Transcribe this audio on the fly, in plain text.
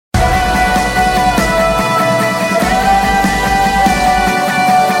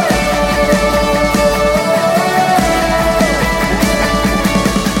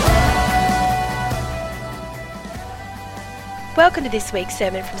this week's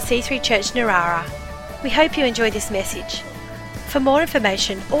sermon from C3 Church Narara. We hope you enjoy this message. For more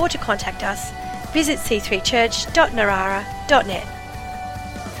information or to contact us, visit c3church.narara.net.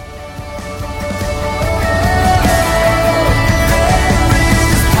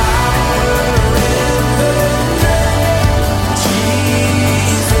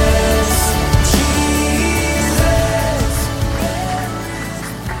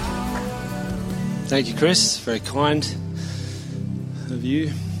 Thank you, Chris. Very kind of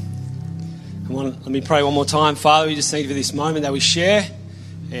you. Let me pray one more time. Father, we just thank you for this moment that we share,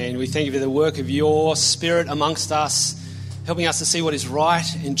 and we thank you for the work of your Spirit amongst us, helping us to see what is right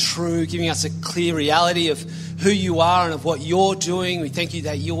and true, giving us a clear reality of who you are and of what you're doing. We thank you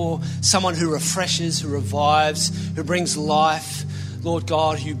that you're someone who refreshes, who revives, who brings life. Lord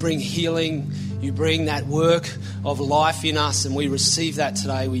God, you bring healing. You bring that work of life in us, and we receive that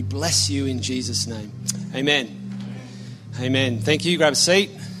today. We bless you in Jesus' name. Amen. Amen. Thank you. Grab a seat.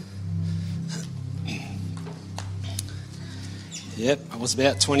 Yep, it was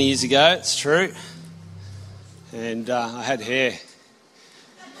about 20 years ago. It's true. And I had hair.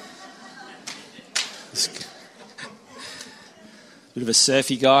 Bit of a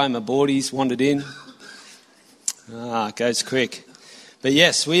surfy guy. My boardies wandered in. It goes quick. But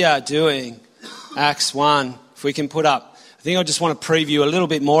yes, we are doing Acts 1, if we can put up. I think I just want to preview a little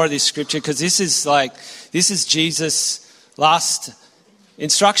bit more of this scripture, because this is Jesus' last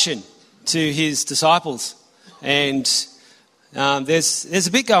instruction to his disciples. And there's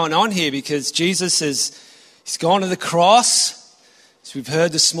a bit going on here, because Jesus he's gone to the cross, as we've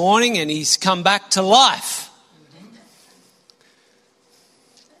heard this morning, and he's come back to life.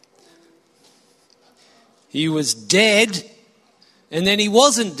 He was dead, and then he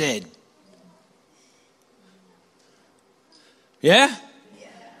wasn't dead. Yeah?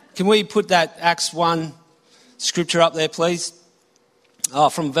 Can we put that Acts 1 scripture up there, please?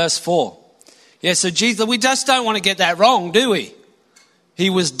 From verse 4. Yeah, so Jesus, we just don't want to get that wrong, do we? He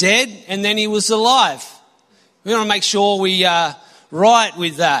was dead and then he was alive. We want to make sure we are right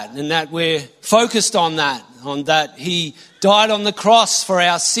with that, and that we're focused on that he died on the cross for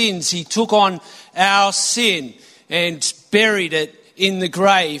our sins. He took on our sin and buried it in the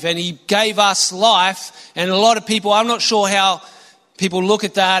grave, and he gave us life. And a lot of people, I'm not sure how people look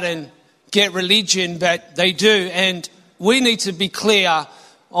at that and get religion, but they do. And we need to be clear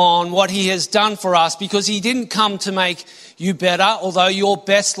on what he has done for us, because he didn't come to make you better, although your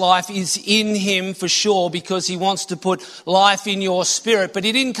best life is in him for sure, because he wants to put life in your spirit. But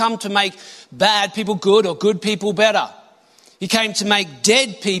he didn't come to make bad people good or good people better. He came to make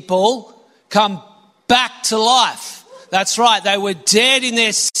dead people come back to life. That's right, they were dead in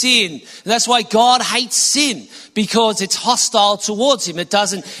their sin. That's why God hates sin, because it's hostile towards him. It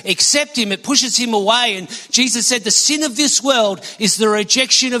doesn't accept him, it pushes him away. And Jesus said, the sin of this world is the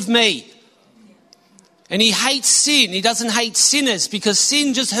rejection of me. And he hates sin. He doesn't hate sinners, because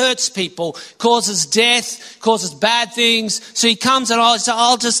sin just hurts people, causes death, causes bad things. So he comes and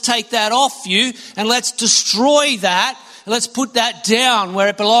I'll just take that off you, and let's destroy that. Let's put that down where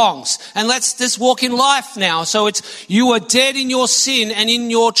it belongs. And let's just walk in life now. So it's, you are dead in your sin and in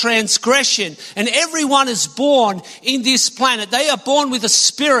your transgression. And everyone is born in this planet. They are born with a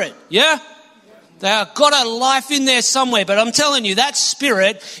spirit. Yeah? They have got a life in there somewhere. But I'm telling you, that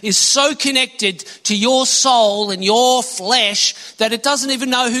spirit is so connected to your soul and your flesh that it doesn't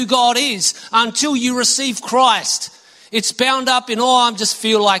even know who God is until you receive Christ. It's bound up in, I just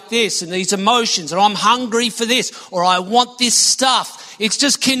feel like this, and these emotions, or I'm hungry for this, or I want this stuff. It's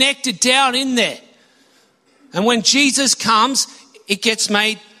just connected down in there. And when Jesus comes, it gets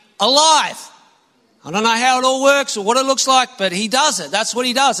made alive. I don't know how it all works or what it looks like, but he does it. That's what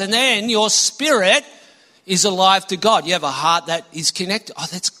he does. And then your spirit is alive to God. You have a heart that is connected.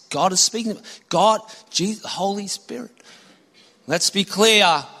 That's God is speaking. God, Jesus, the Holy Spirit. Let's be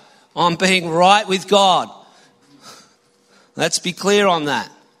clear on being right with God. Let's be clear on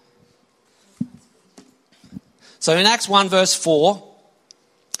that. So in Acts 1 verse 4,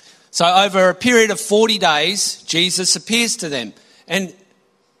 so over a period of 40 days, Jesus appears to them. And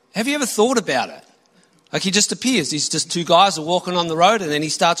have you ever thought about it? Like, he just appears. These just two guys are walking on the road, and then he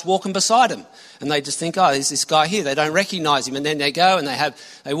starts walking beside them. And they just think, there's this guy here. They don't recognize him. And then they go and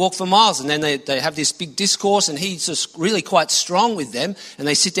they walk for miles, and then they have this big discourse, and he's just really quite strong with them. And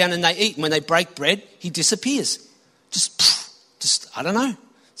they sit down and they eat. And when they break bread, he disappears. Just I don't know.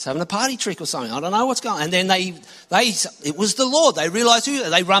 It's having a party trick or something. I don't know what's going on. And then it was the Lord. They realize who.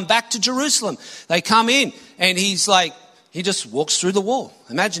 They run back to Jerusalem. They come in, and he's like, he just walks through the wall.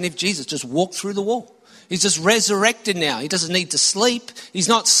 Imagine if Jesus just walked through the wall. He's just resurrected now. He doesn't need to sleep. He's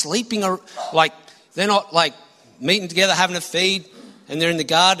not sleeping, like, they're not like meeting together, having a feed. and they're in the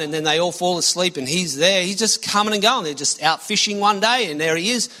garden, and then they all fall asleep, and he's there. He's just coming and going. They're just out fishing one day, and there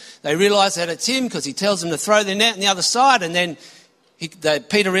he is. They realise that it's him because he tells them to throw their net on the other side, and then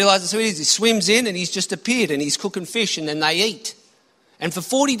Peter realises who it is. He swims in, and he's just appeared, and he's cooking fish, and then they eat. And for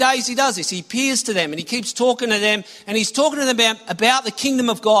 40 days he does this. He appears to them, and he keeps talking to them, and he's talking to them about the kingdom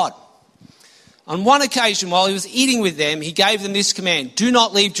of God. On one occasion, while he was eating with them, he gave them this command: do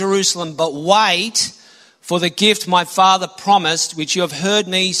not leave Jerusalem, but wait for the gift my Father promised, which you have heard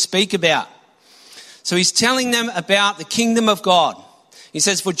me speak about. So he's telling them about the kingdom of God. He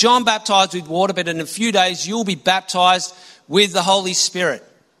says, for John baptized with water, but in a few days you'll be baptized with the Holy Spirit.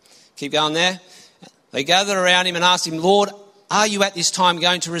 Keep going there. They gathered around him and asked him, Lord, are you at this time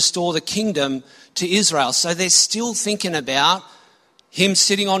going to restore the kingdom to Israel? So they're still thinking about him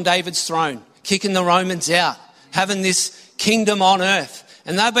sitting on David's throne, kicking the Romans out, having this kingdom on earth.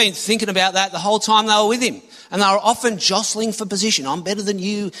 And they've been thinking about that the whole time they were with him. And they were often jostling for position. I'm better than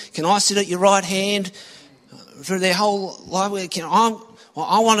you. Can I sit at your right hand? For their whole life,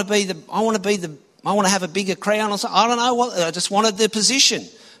 I want to have a bigger crown or something. I don't know what. I just wanted the position.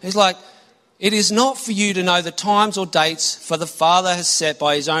 He's like, it is not for you to know the times or dates, for the Father has set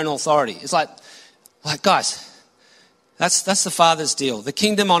by his own authority. It's like guys, that's the Father's deal. The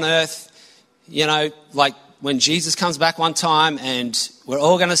kingdom on earth, like when Jesus comes back one time and we're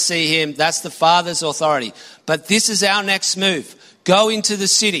all going to see him, that's the Father's authority. But this is our next move. Go into the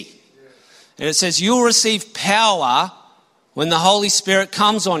city. And it says, you'll receive power when the Holy Spirit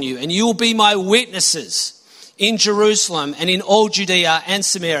comes on you, and you'll be my witnesses in Jerusalem and in all Judea and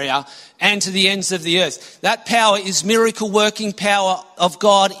Samaria and to the ends of the earth. That power is miracle working power of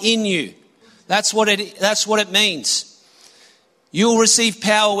God in you. That's what it means. You'll receive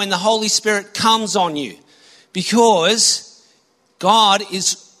power when the Holy Spirit comes on you, because God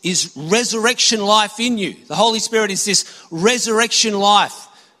is resurrection life in you. The Holy Spirit is this resurrection life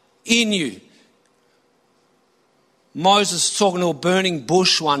in you. Moses was talking to a burning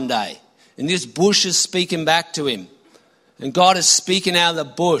bush one day, and this bush is speaking back to him. And God is speaking out of the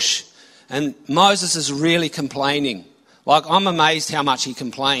bush. And Moses is really complaining. Like, I'm amazed how much he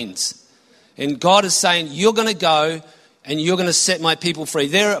complains. And God is saying, you're going to go and you're going to set my people free.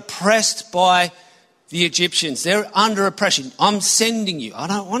 They're oppressed by the Egyptians. They're under oppression. I'm sending you. I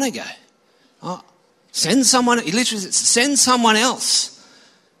don't want to go. Send someone. He literally says, send someone else.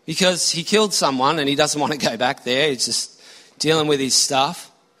 Because he killed someone and he doesn't want to go back there. He's just dealing with his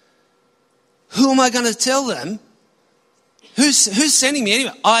stuff. Who am I going to tell them? Who's sending me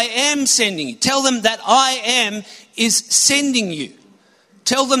anyway? I am sending you. Tell them that I am is sending you.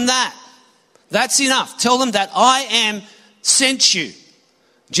 Tell them that. That's enough. Tell them that I am sent you.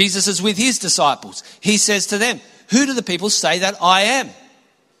 Jesus is with his disciples. He says to them, who do the people say that I am?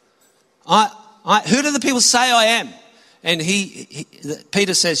 Who do the people say I am? And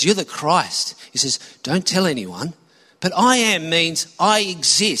Peter says, you're the Christ. He says, don't tell anyone. But I am means I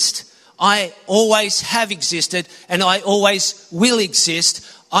exist. I always have existed, and I always will exist.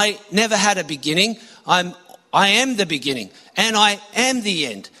 I never had a beginning. I am the beginning, and I am the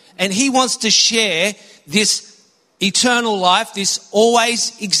end. And he wants to share this eternal life, this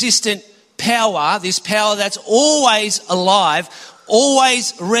always existent power, this power that's always alive,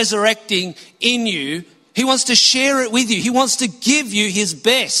 always resurrecting in you. He wants to share it with you. He wants to give you his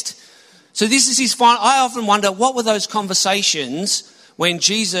best. So this is his final. I often wonder, what were those conversations when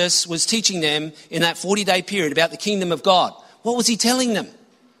Jesus was teaching them in that 40-day period about the kingdom of God? What was he telling them?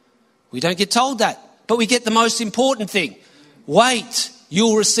 We don't get told that, but we get the most important thing. Wait,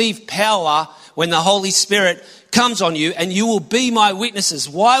 you'll receive power when the Holy Spirit comes on you, and you will be my witnesses.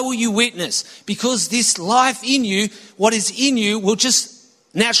 Why will you witness? Because this life in you, what is in you, will just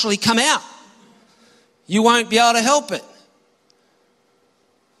naturally come out. You won't be able to help it.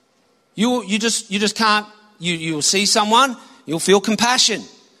 You just can't. You'll see someone, you'll feel compassion.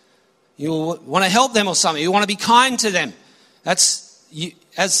 You'll want to help them or something. You want to be kind to them. As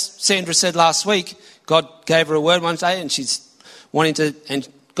Sandra said last week, God gave her a word one day, and she's wanting to. And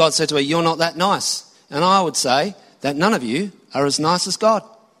God said to her, "You're not that nice." And I would say that none of you are as nice as God,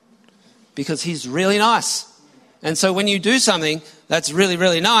 because he's really nice. And so when you do something that's really,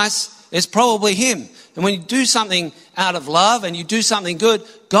 really nice, it's probably him. And when you do something out of love and you do something good,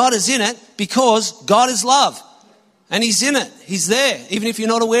 God is in it, because God is love. And he's in it. He's there. Even if you're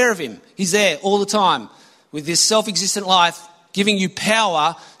not aware of him, he's there all the time with this self-existent life, giving you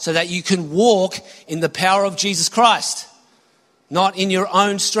power so that you can walk in the power of Jesus Christ, not in your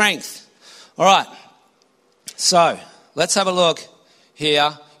own strength. All right. So let's have a look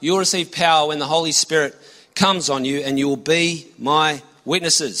here. You'll receive power when the Holy Spirit comes on you, and you will be my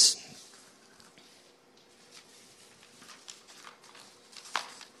witnesses.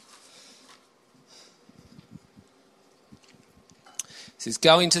 He says,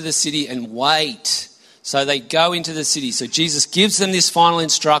 go into the city and wait. So they go into the city. So Jesus gives them this final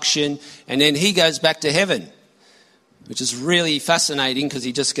instruction, and then he goes back to heaven, which is really fascinating because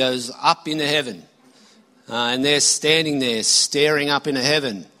he just goes up into heaven. And they're standing there staring up into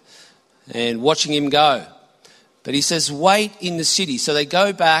heaven and watching him go. But he says, wait in the city. So they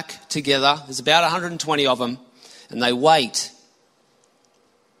go back together. There's about 120 of them, and they wait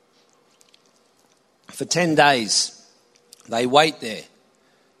for 10 days. They wait there.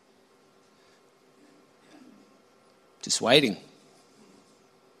 Just waiting.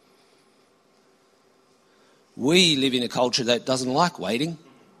 We live in a culture that doesn't like waiting.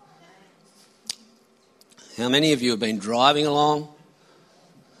 How many of you have been driving along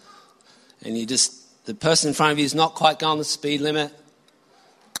and the person in front of you is not quite going the speed limit,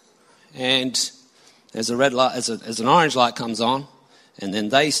 and as a red light, as an orange light comes on, and then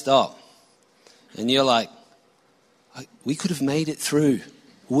they stop, and you're like, we could have made it through.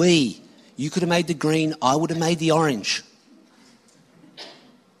 You could have made the green, I would have made the orange.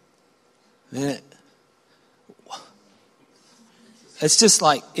 It's just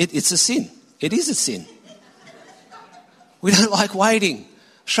like, it's a sin. It is a sin. We don't like waiting.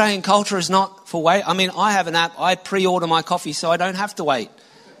 Australian culture is not for wait. I mean, I have an app. I pre-order my coffee so I don't have to wait.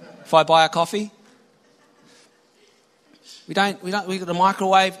 If I buy a coffee, we got a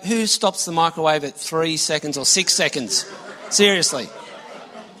microwave. Who stops the microwave at 3 seconds or 6 seconds? Seriously.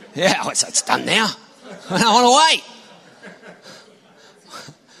 Yeah, it's done now. I don't want to wait.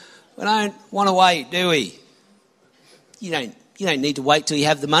 We don't want to wait, do we? You don't need to wait till you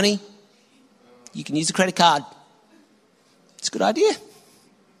have the money. You can use a credit card. It's a good idea.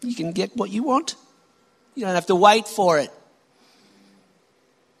 You can get what you want. You don't have to wait for it.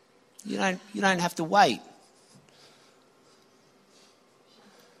 You don't have to wait.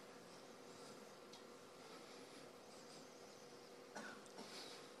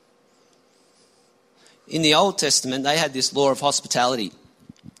 In the Old Testament, they had this law of hospitality.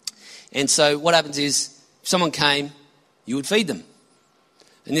 And so what happens is, if someone came, you would feed them.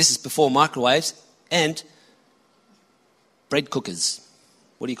 And this is before microwaves and bread cookers.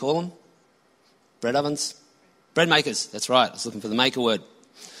 What do you call them? Bread ovens? Bread makers. That's right. I was looking for the maker word.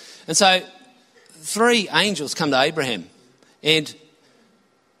 And so 3 angels come to Abraham. And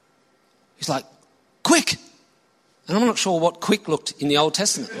he's like, quick. And I'm not sure what quick looked in the Old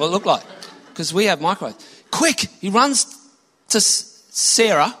Testament, what it looked like. Because we have microwaves. Quick. He runs to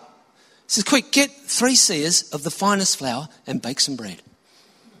Sarah. He says, quick, get 3 seahs of the finest flour and bake some bread.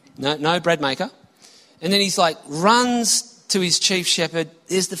 No bread maker. And then he's like, runs to his chief shepherd.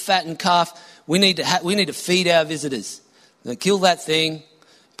 There's the fattened calf. We need to feed our visitors. Now, kill that thing.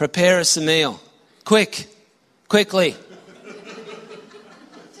 Prepare us a meal. Quickly.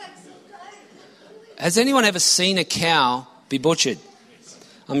 Has anyone ever seen a cow be butchered?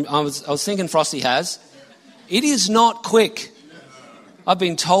 I was thinking Frosty has. It is not quick. I've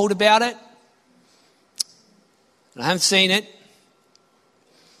been told about it. I haven't seen it.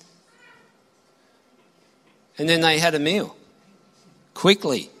 And then they had a meal.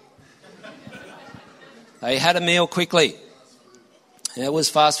 Quickly. They had a meal quickly. And it was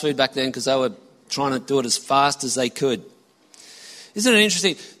fast food back then because they were trying to do it as fast as they could. Isn't it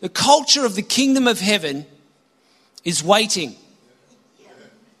interesting? The culture of the kingdom of heaven is waiting.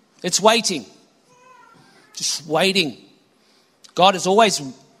 It's waiting. Just waiting. God is always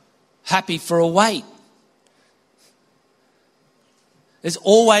happy for a wait. There's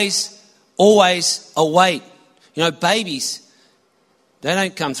always a wait. You know, babies, they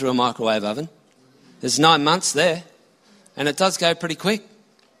don't come through a microwave oven. There's 9 months there. And it does go pretty quick.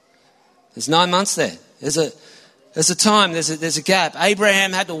 There's 9 months there. There's a time, there's a gap.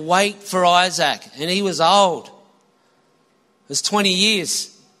 Abraham had to wait for Isaac, and he was old. It was 20 years.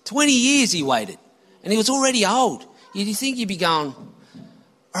 20 years he waited, and he was already old. You'd think you'd be going, all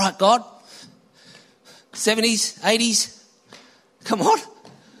right, God, 70s, 80s, come on.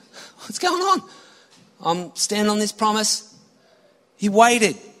 What's going on? I'm standing on this promise. He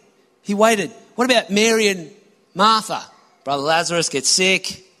waited. What about Mary and Martha? Brother Lazarus gets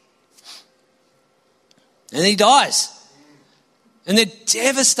sick. And he dies. And they're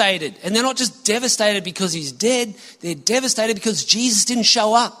devastated. And they're not just devastated because he's dead. They're devastated because Jesus didn't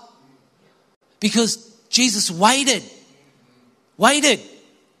show up. Because Jesus waited.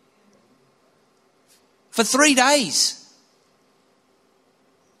 For 3 days.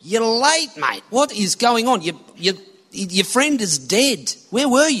 You're late, mate. What is going on? Your friend is dead. Where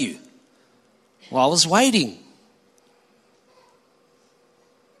were you? Well, I was waiting.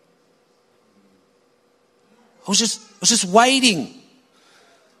 I was just waiting.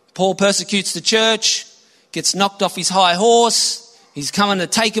 Paul persecutes the church, gets knocked off his high horse, He's coming to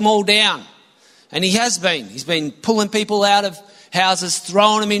take them all down. And he has been. He's been pulling people out of houses,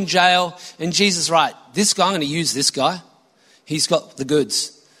 throwing them in jail. And Jesus, right, this guy, I'm going to use this guy. He's got the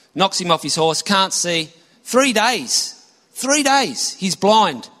goods. Knocks him off his horse, can't see. 3 days. 3 days. He's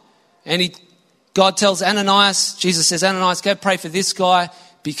blind. And God tells Ananias, Jesus says, Ananias, go pray for this guy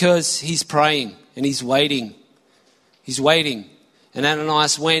because he's praying and he's waiting. He's waiting. And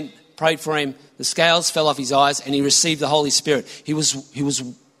Ananias went, prayed for him. The scales fell off his eyes and he received the Holy Spirit. He was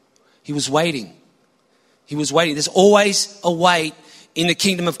waiting. He was waiting. There's always a wait in the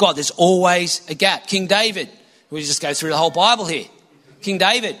kingdom of God. There's always a gap. King David. We just go through the whole Bible here. King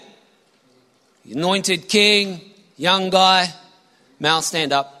David. Anointed king, young guy. Mal,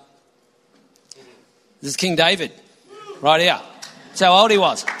 stand up. This is King David. Right here. That's how old he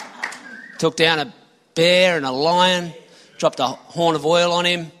was. Took down a bear and a lion. Dropped a horn of oil on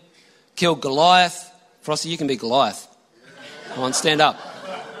him. Killed Goliath. Frosty, you can be Goliath. Come on, stand up.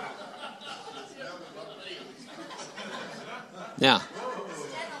 Now,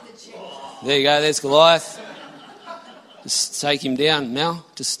 there you go, there's Goliath. Just take him down, Mel.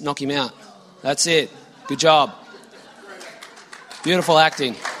 Just knock him out. That's it. Good job. Beautiful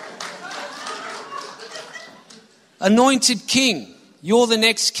acting. Anointed king. You're the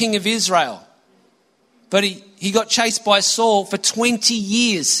next king of Israel. But he got chased by Saul for 20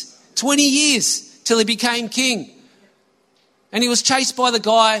 years. 20 years till he became king. And he was chased by the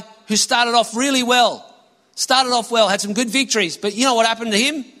guy who started off really well. Started off well, had some good victories. But you know what happened to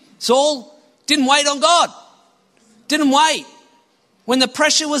him? Saul didn't wait on God. Didn't wait. When the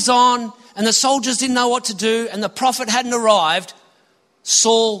pressure was on and the soldiers didn't know what to do and the prophet hadn't arrived,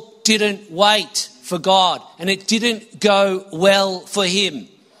 Saul didn't wait for God. And it didn't go well for him.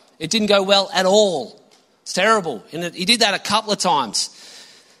 It didn't go well at all. It's terrible. And he did that a couple of times.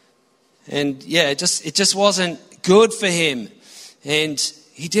 And yeah, it just wasn't good for him. And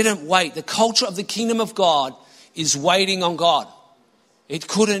he didn't wait. The culture of the kingdom of God is waiting on God. It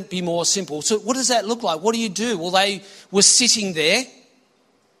couldn't be more simple. So what does that look like? What do you do? Well, they were sitting there.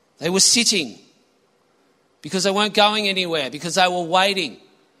 They were sitting because they weren't going anywhere, because they were waiting.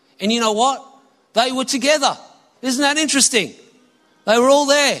 And you know what? They were together. Isn't that interesting? They were all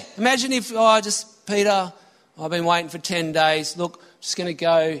there. Imagine if, Peter, I've been waiting for 10 days. Look, I'm just going to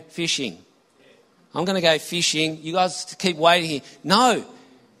go fishing. I'm going to go fishing. You guys keep waiting here. No,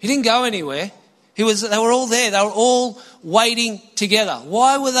 he didn't go anywhere. They were all there. They were all waiting together.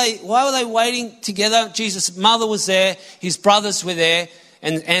 Why were they waiting together? Jesus' mother was there. His brothers were there.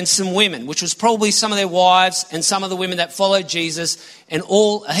 And some women, which was probably some of their wives and some of the women that followed Jesus, and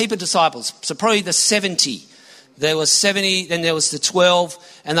a heap of disciples. So probably the 70. There was 70, then there was the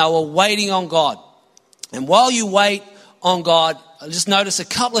 12, and they were waiting on God. And while you wait on God, I just noticed a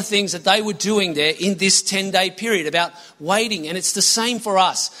couple of things that they were doing there in this 10-day period about waiting. And it's the same for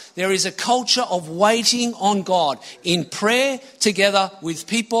us. There is a culture of waiting on God in prayer together with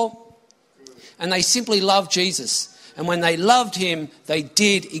people. And they simply loved Jesus. And when they loved him, they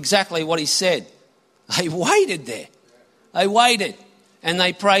did exactly what he said. They waited there. They waited. And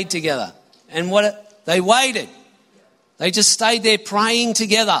they prayed together. And they waited. They just stayed there praying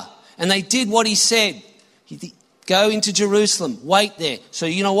together. And they did what he said. Go into Jerusalem. Wait there. So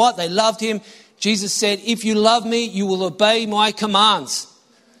you know what? They loved him. Jesus said, if you love me, you will obey my commands.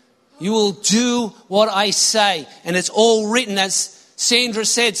 You will do what I say. And it's all written, as Sandra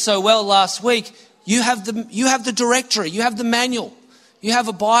said so well last week. You have the directory. You have the manual. You have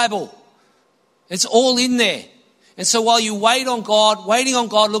a Bible. It's all in there. And so while you wait on God, waiting on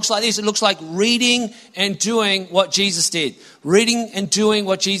God looks like this. It looks like reading and doing what Jesus did. Reading and doing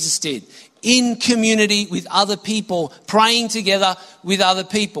what Jesus did. In community with other people, praying together with other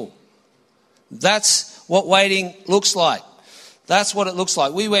people. That's what waiting looks like. That's what it looks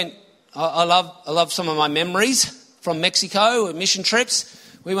like. We went, I love some of my memories from Mexico, mission trips.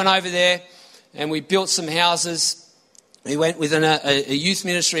 We went over there and we built some houses. We went with a youth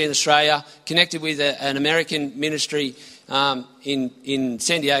ministry in Australia, connected with an American ministry in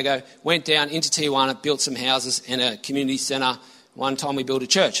San Diego, went down into Tijuana, built some houses and a community centre. One time we built a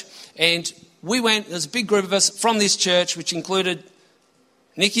church. And we went, there's a big group of us from this church, which included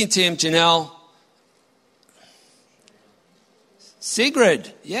Nikki and Tim, Janelle,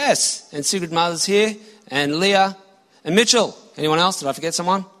 Sigrid, yes, and Sigrid Mother's here, and Leah, and Mitchell. Anyone else? Did I forget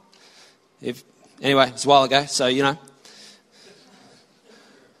someone? Anyway, it was a while ago, so you know.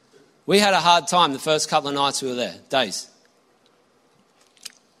 We had a hard time the first couple of nights we were there, days.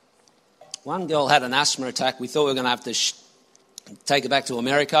 One girl had an asthma attack. We thought we were going to have to take her back to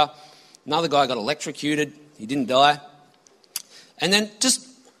America. Another guy got electrocuted. He didn't die. And then just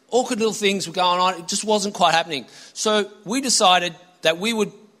awkward little things were going on. It just wasn't quite happening. So we decided that we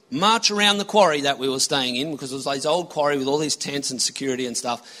would march around the quarry that we were staying in, because it was like this old quarry with all these tents and security and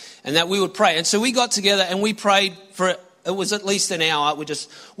stuff, and that we would pray. And so we got together and we prayed for, it was at least an hour. We're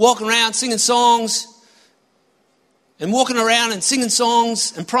just walking around singing songs and walking around and singing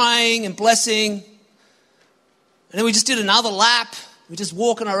songs and praying and blessing. And then we just did another lap. We're just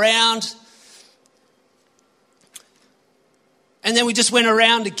walking around. And then we just went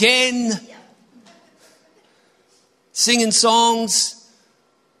around again, singing songs,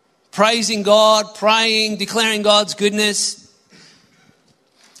 praising God, praying, declaring God's goodness.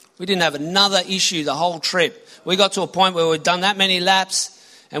 We didn't have another issue the whole trip. We got to a point where we'd done that many laps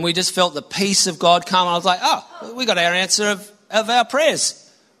and we just felt the peace of God come. And I was like, oh, we got our answer of our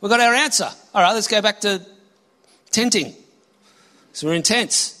prayers. We got our answer. All right, let's go back to tenting. So we're in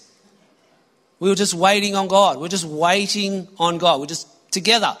tents. We were just waiting on God. We're just waiting on God. We're just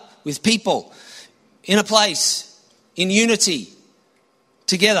together with people in a place, in unity,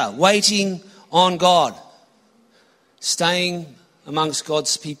 together, waiting on God, staying amongst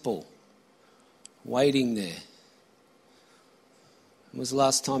God's people, waiting there. When was the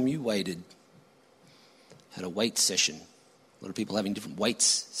last time you waited? Had a wait session. A lot of people having different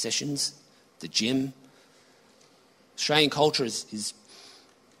weights sessions, the gym. Australian culture is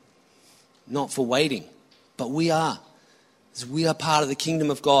not for waiting, but we are. We are part of the kingdom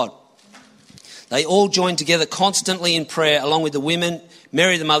of God. They all joined together constantly in prayer, along with the women,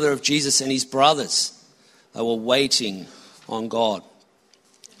 Mary, the mother of Jesus, and his brothers. They were waiting on God.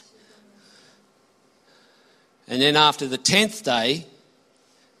 And then after the 10th day,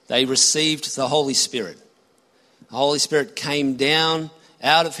 they received the Holy Spirit. The Holy Spirit came down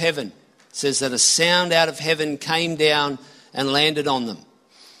out of heaven. It says that a sound out of heaven came down and landed on them.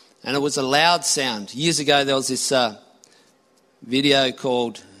 And it was a loud sound. Years ago, there was this video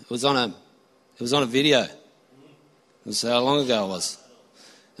called, it was on a video. It was how long ago it was.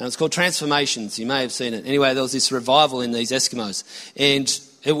 And it's called Transformations. You may have seen it. Anyway, there was this revival in these Eskimos. And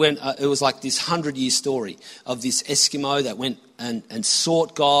it was like this 100-year story of this Eskimo that went and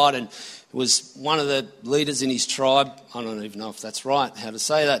sought God, and was one of the leaders in his tribe. I don't even know if that's right, how to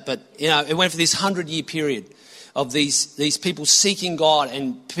say that. But, it went for this 100-year period of these people seeking God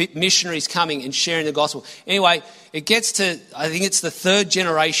and missionaries coming and sharing the gospel. Anyway, it gets to, I think it's the third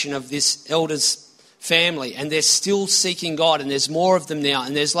generation of this elders' family, and they're still seeking God, and there's more of them now.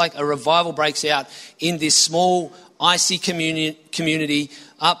 And there's like a revival breaks out in this small, icy community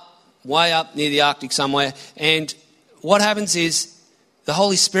way up near the Arctic somewhere. And what happens is the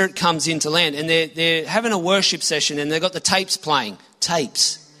Holy Spirit comes into land, and they're having a worship session, and they've got the tapes playing.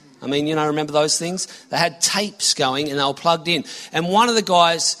 Tapes. I mean, remember those things? They had tapes going and they were plugged in. And one of the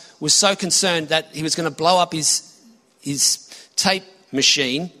guys was so concerned that he was going to blow up his tape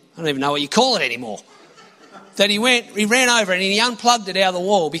machine. I don't even know what you call it anymore. That he ran over and he unplugged it out of the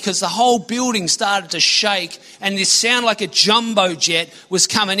wall, because the whole building started to shake and this sound like a jumbo jet was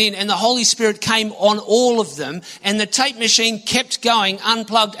coming in, and the Holy Spirit came on all of them, and the tape machine kept going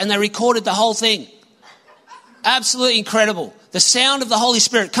unplugged, and they recorded the whole thing. Absolutely incredible. The sound of the Holy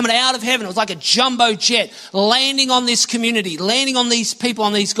Spirit coming out of heaven. It was like a jumbo jet landing on this community, landing on these people,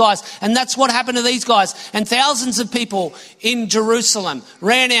 on these guys. And that's what happened to these guys. And thousands of people in Jerusalem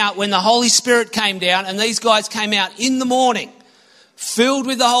ran out when the Holy Spirit came down, and these guys came out in the morning filled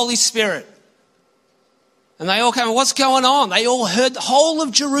with the Holy Spirit. And they all came, what's going on? They all heard, the whole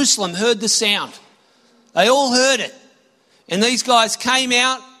of Jerusalem heard the sound. They all heard it. And these guys came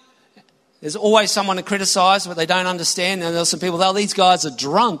out. There's always someone to criticise what they don't understand. And there's some people, these guys are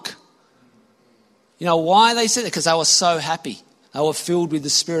drunk. You know why they said it? Because they were so happy. They were filled with the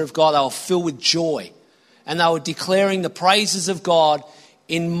Spirit of God. They were filled with joy. And they were declaring the praises of God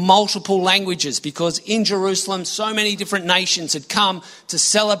in multiple languages, because in Jerusalem, so many different nations had come to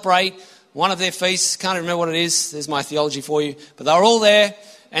celebrate one of their feasts. Can't remember what it is. There's my theology for you. But they were all there,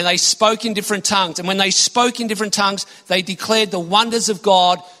 and they spoke in different tongues. And when they spoke in different tongues, they declared the wonders of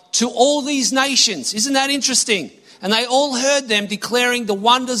God to all these nations. Isn't that interesting? And they all heard them declaring the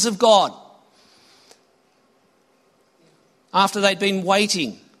wonders of God after they'd been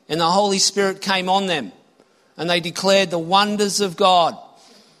waiting, and the Holy Spirit came on them and they declared the wonders of God.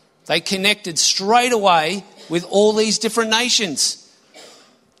 They connected straight away with all these different nations.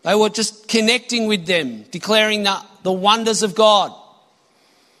 They were just connecting with them, declaring the wonders of God.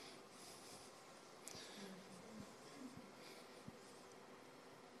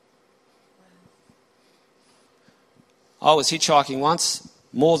 I was hitchhiking once,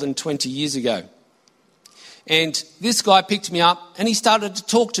 more than 20 years ago. And this guy picked me up and he started to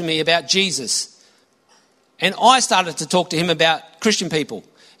talk to me about Jesus. And I started to talk to him about Christian people.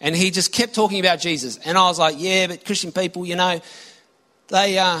 And he just kept talking about Jesus. And I was like, yeah, but Christian people,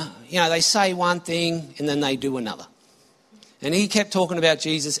 they say one thing and then they do another. And he kept talking about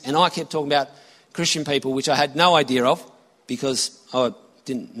Jesus, and I kept talking about Christian people, which I had no idea of because I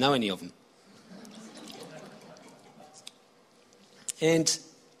didn't know any of them. And,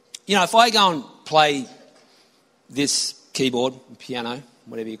 if I go and play this keyboard, piano,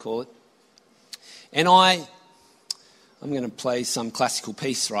 whatever you call it, and I'm going to play some classical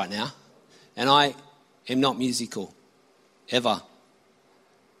piece right now, and I am not musical, ever.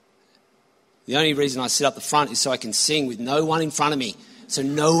 The only reason I sit up the front is so I can sing with no one in front of me, so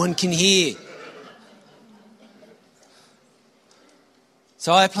no one can hear.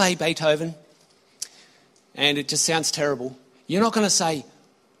 So I play Beethoven, and it just sounds terrible. You're not going to say,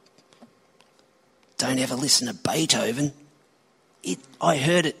 don't ever listen to Beethoven. I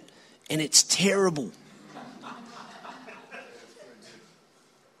heard it, and it's terrible.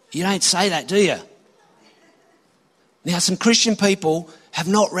 You don't say that, do you? Now, some Christian people have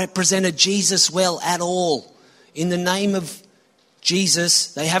not represented Jesus well at all. In the name of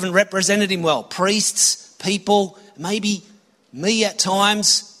Jesus, they haven't represented him well. Priests, people, maybe me at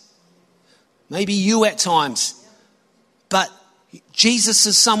times, maybe you at times. But Jesus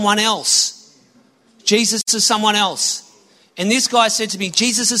is someone else. Jesus is someone else. And this guy said to me,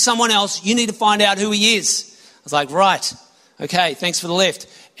 Jesus is someone else. You need to find out who he is. I was like, right. Okay, thanks for the lift.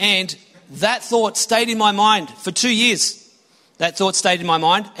 And that thought stayed in my mind for 2 years. That thought stayed in my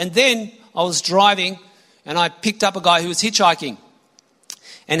mind. And then I was driving and I picked up a guy who was hitchhiking.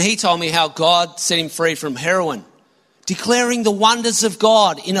 And he told me how God set him free from heroin, declaring the wonders of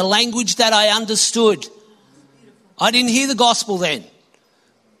God in a language that I understood. I didn't hear the gospel then.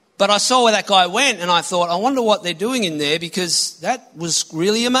 But I saw where that guy went and I thought, I wonder what they're doing in there, because that was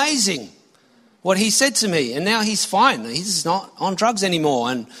really amazing, what he said to me. And now he's fine. He's not on drugs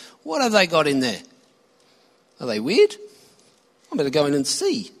anymore. And what have they got in there? Are they weird? I better go in and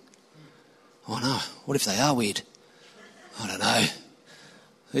see. Oh no, what if they are weird? I don't know.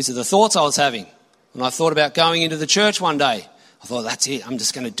 These are the thoughts I was having when I thought about going into the church one day. I thought, that's it, I'm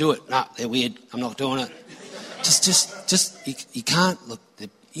just going to do it. No, they're weird, I'm not doing it. You can't, look,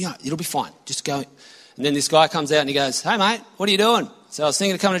 it'll be fine, just go. And then this guy comes out and he goes, hey mate, what are you doing? So I was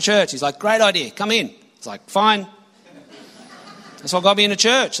thinking of coming to church. He's like, great idea, come in. It's like, fine. That's what got me into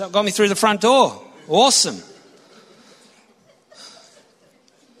church. That got me through the front door. Awesome.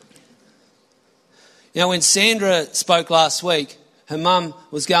 When Sandra spoke last week, her mum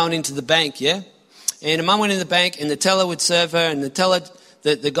was going into the bank, yeah? And her mum went in the bank and the teller would serve her, and the teller,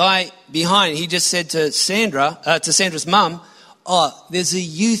 the guy behind, he just said to Sandra's mum, oh, there's a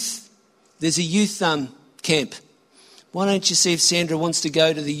youth camp. Why don't you see if Sandra wants to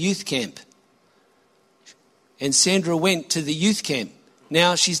go to the youth camp? And Sandra went to the youth camp.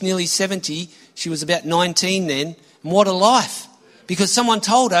 Now she's nearly 70. She was about 19 then. And what a life. Because someone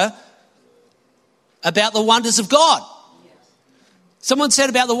told her about the wonders of God. Someone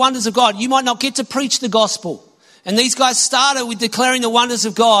said about the wonders of God, you might not get to preach the gospel. And these guys started with declaring the wonders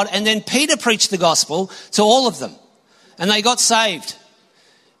of God, and then Peter preached the gospel to all of them. And they got saved.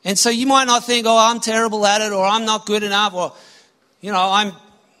 And so you might not think, oh, I'm terrible at it, or I'm not good enough, or, I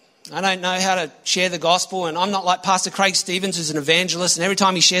don't know how to share the gospel, and I'm not like Pastor Craig Stevens, who's an evangelist, and every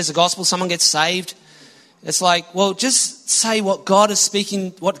time he shares the gospel, someone gets saved. It's like, well, just say what God is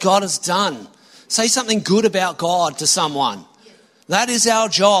speaking, what God has done. Say something good about God to someone. That is our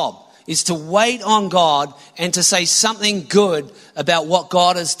job, is to wait on God and to say something good about what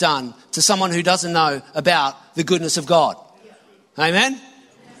God has done to someone who doesn't know about the goodness of God. Amen?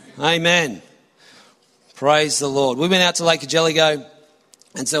 Amen. Praise the Lord. We went out to Lake Jelligo,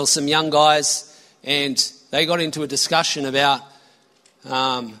 and there were some young guys, and they got into a discussion about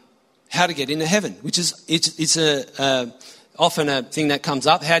how to get into heaven, which is it's often a thing that comes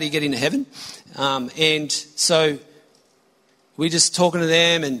up. How do you get into heaven? And so we're just talking to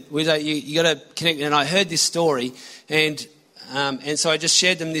them, and you got to connect. And I heard this story, and so I just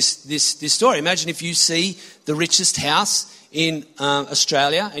shared them this story. Imagine if you see the richest house in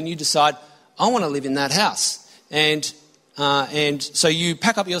Australia, and you decide, I want to live in that house, and so you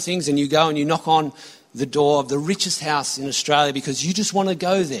pack up your things and you go and you knock on the door of the richest house in Australia because you just want to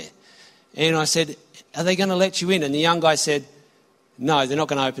go there. And I said, are they going to let you in? And the young guy said, no, they're not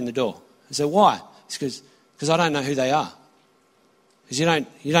going to open the door. I said, why? It's because I don't know who they are. Because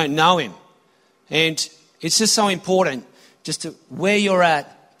you don't know him. And it's just so important just to, where you're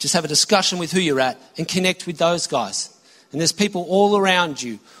at, just have a discussion with who you're at and connect with those guys. And there's people all around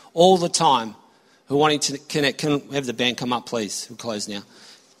you all the time who are wanting to connect. Can we have the band come up, please? We'll close now.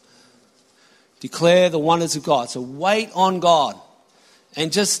 Declare the wonders of God. So wait on God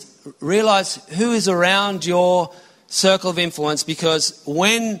and just realize who is around your circle of influence, because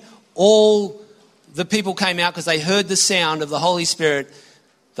when all the people came out, because they heard the sound of the Holy Spirit,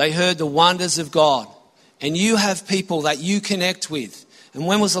 they heard the wonders of God. And you have people that you connect with. And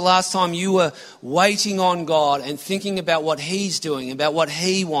when was the last time you were waiting on God and thinking about what He's doing, about what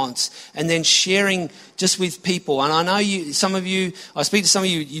He wants, and then sharing just with people? And I know I speak to some of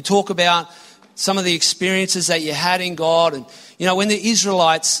you, you talk about some of the experiences that you had in God. And, when the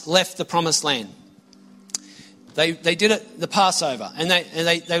Israelites left the Promised Land, they did it, the Passover, and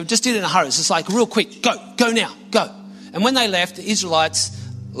they just did it in a hurry. It's just like, real quick, go now, go. And when they left, the Israelites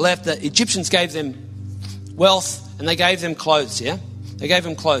left, the Egyptians gave them wealth and they gave them clothes, yeah? They gave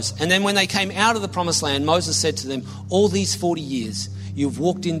them clothes. And then when they came out of the Promised Land, Moses said to them, all these 40 years you've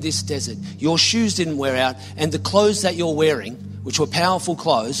walked in this desert, your shoes didn't wear out, and the clothes that you're wearing, which were powerful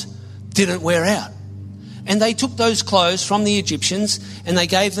clothes, didn't wear out. And they took those clothes from the Egyptians and they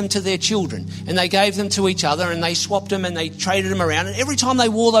gave them to their children, and they gave them to each other, and they swapped them and they traded them around. And every time they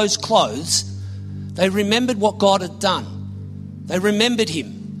wore those clothes, they remembered what God had done. They remembered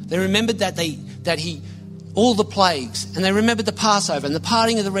Him. They remembered that He, all the plagues, and they remembered the Passover and the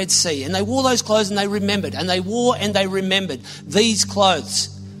parting of the Red Sea, and they wore those clothes and they remembered, and they wore and they remembered these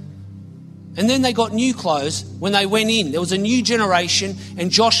clothes. And then they got new clothes when they went in. There was a new generation, and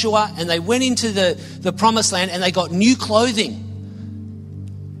Joshua, and they went into the Promised Land, and they got new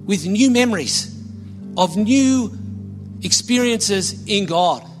clothing with new memories of new experiences in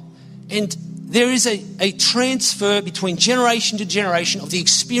God. And there is a transfer between generation to generation of the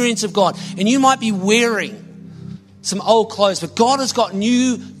experience of God. And you might be wearing some old clothes, but God has got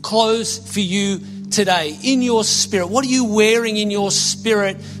new clothes for you today in your spirit. What are you wearing in your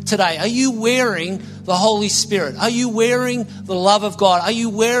spirit today? Are you wearing the Holy Spirit? Are you wearing the love of God? Are you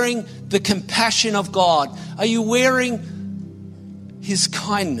wearing the compassion of God? Are you wearing His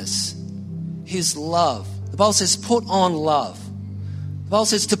kindness, His love? The Bible says, put on love. The Bible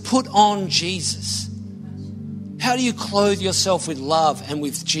says to put on Jesus. How do you clothe yourself with love and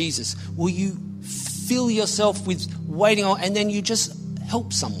with Jesus? Will you fill yourself with waiting on, and then you just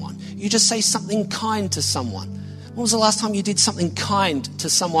help someone? You just say something kind to someone. When was the last time you did something kind to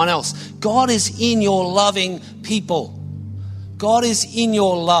someone else? God is in your loving people. God is in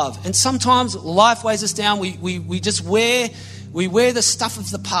your love. And sometimes life weighs us down. We just wear the stuff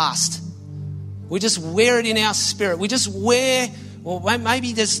of the past. We just wear it in our spirit. We just wear, or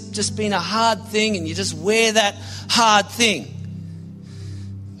maybe there's just been a hard thing and you just wear that hard thing.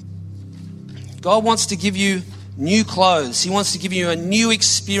 God wants to give you new clothes. He wants to give you a new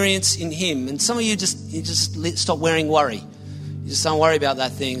experience in Him. And some of you just stop wearing worry. You just don't worry about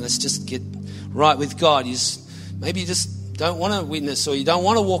that thing. Let's just get right with God. Maybe you just don't want to witness, or you don't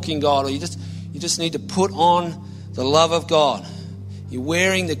want to walk in God, or you just need to put on the love of God. You're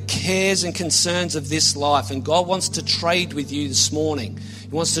wearing the cares and concerns of this life, and God wants to trade with you this morning. He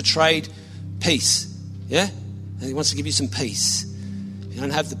wants to trade peace, yeah? And He wants to give you some peace. If you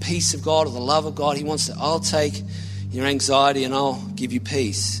don't have the peace of God or the love of God, He wants to, I'll take your anxiety and I'll give you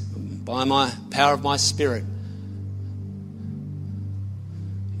peace by my power of my Spirit.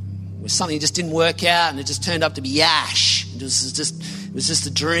 It was something that just didn't work out and it just turned up to be ash. It was just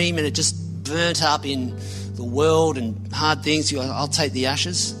a dream, and it just burnt up in the world and hard things. I'll take the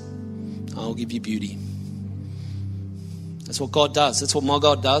ashes. I'll give you beauty. That's what God does. That's what my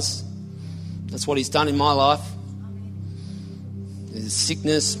God does. That's what He's done in my life. There's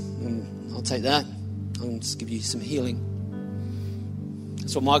sickness, I'll take that. I'll just give you some healing.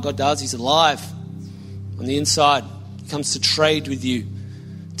 That's what my God does. He's alive on the inside. He comes to trade with you,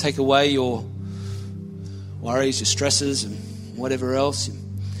 take away your worries, your stresses, and whatever else.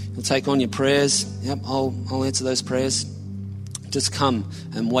 He'll take on your prayers. Yep, I'll answer those prayers. Just come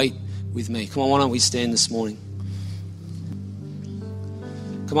and wait with me. Come on, why don't we stand this morning?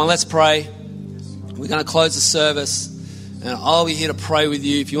 Come on, let's pray. We're going to close the service, and I'll be here to pray with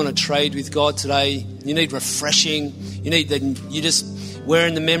you. If you want to trade with God today, you need refreshing. You're just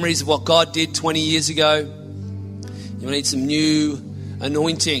wearing the memories of what God did 20 years ago. You need some new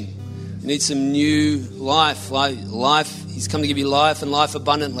anointing. You need some new life. He's come to give you life and life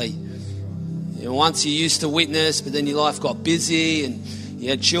abundantly. Once you used to witness, but then your life got busy and you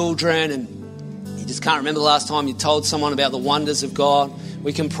had children and you just can't remember the last time you told someone about the wonders of God.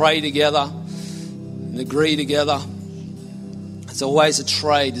 We can pray together and agree together. There's always a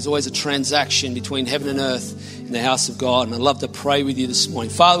trade. There's always a transaction between heaven and earth in the house of God. And I'd love to pray with you this morning.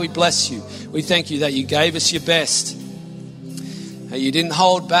 Father, we bless you. We thank you that you gave us your best. That you didn't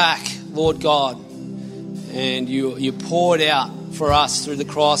hold back, Lord God. And you poured out for us through the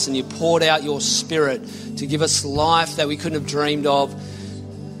cross, and you poured out your Spirit to give us life that we couldn't have dreamed of.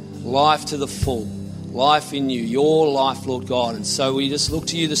 Life to the full. life in you, your life, Lord God. And so we just look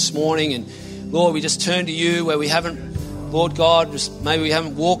to you this morning, and Lord, we just turn to you where we haven't, Lord God, maybe we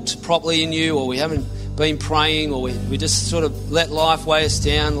haven't walked properly in you, or we haven't been praying, or we just sort of let life weigh us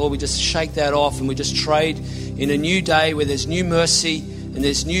down. Lord, we just shake that off, and we just trade in a new day where there's new mercy and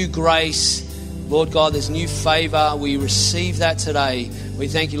there's new grace. Lord God, there's new favour. We receive that today. We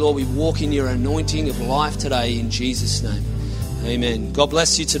thank you, Lord. We walk in your anointing of life today in Jesus' name. Amen. God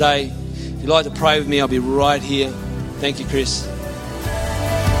bless you today. If you'd like to pray with me, I'll be right here. Thank you, Chris.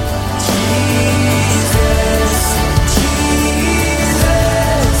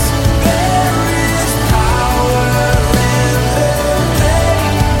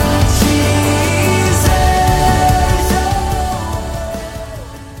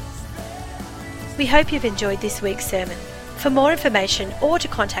 We hope you've enjoyed this week's sermon. For more information or to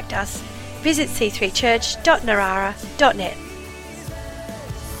contact us, visit c3church.narara.net.